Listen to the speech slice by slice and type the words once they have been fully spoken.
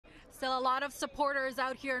Still a lot of supporters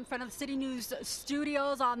out here in front of the City News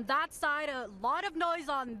studios. On that side, a lot of noise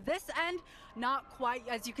on this end. Not quite,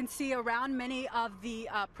 as you can see around, many of the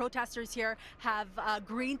protesters here have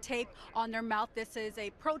green tape on their mouth. This is a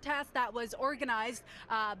protest that was organized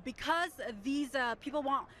because these people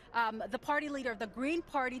want the party leader of the Green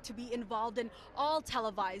Party to be involved in all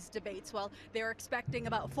televised debates. Well, they're expecting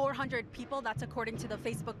about 400 people. That's according to the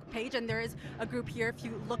Facebook page. And there is a group here. If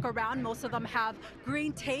you look around, most of them have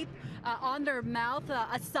green tape on their mouth,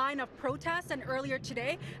 a sign of protest. And earlier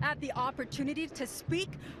today, I had the opportunity to speak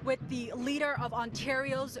with the leader of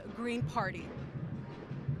Ontario's Green Party.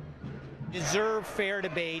 Deserve fair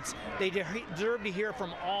debates. They deserve to hear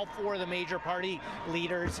from all four of the major party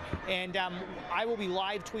leaders. And I will be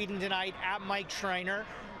live tweeting tonight at Mike Schreiner.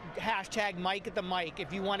 Hashtag Mike at the mic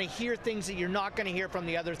if you want to hear things that you're not going to hear from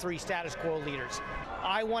the other three status quo leaders.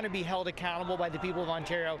 I want to be held accountable by the people of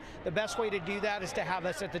Ontario. The best way to do that is to have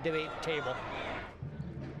us at the debate table.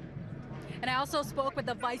 And I also spoke with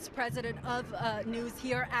the Vice President of News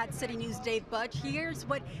here at City News, Dave Budge. Here's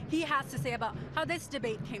what he has to say about how this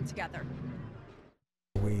debate came together.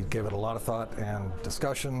 We gave it a lot of thought and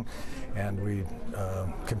discussion, and we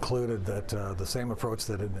concluded that the same approach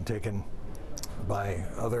that had been taken by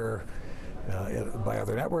other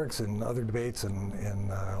networks and other debates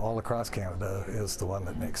and all across Canada is the one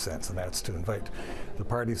that makes sense, and that's to invite the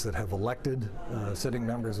parties that have elected sitting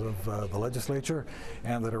members of the legislature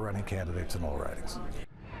and that are running candidates in all ridings.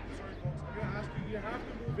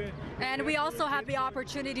 And we also have the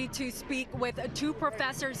opportunity to speak with two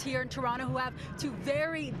professors here in Toronto who have two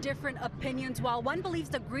very different opinions. While one believes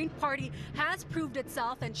the Green Party has proved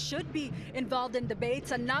itself and should be involved in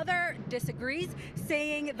debates, another disagrees,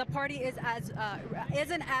 saying the party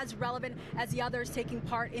isn't as relevant as the others taking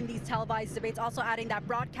part in these televised debates, also adding that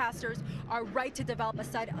broadcasters are right to develop a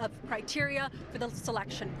set of criteria for the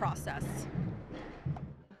selection process.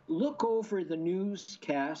 Look over the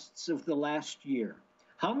newscasts of the last year.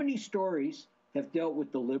 How many stories have dealt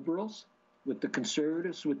with the Liberals, with the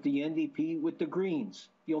Conservatives, with the NDP, with the Greens?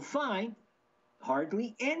 You'll find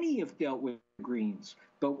hardly any have dealt with the Greens,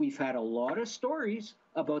 but we've had a lot of stories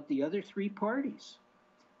about the other three parties.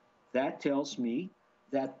 That tells me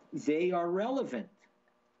that they are relevant.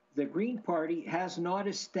 The Green Party has not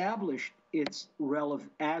established its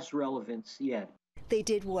relevance yet. They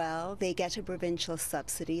did well. They get a provincial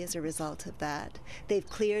subsidy as a result of that. They've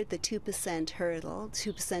cleared the 2% hurdle,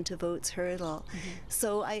 2% of votes hurdle.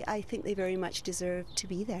 So I think they very much deserve to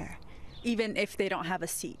be there. Even if they don't have a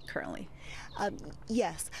seat currently?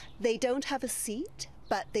 Yes, they don't have a seat,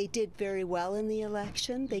 but they did very well in the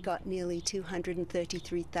election. They got nearly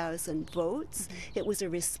 233,000 votes. It was a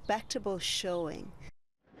respectable showing.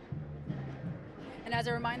 And as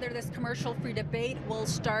a reminder, this commercial-free debate will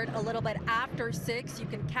start a little bit after 6. You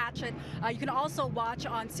can catch it. You can also watch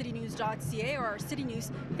on citynews.ca or our City News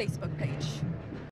Facebook page.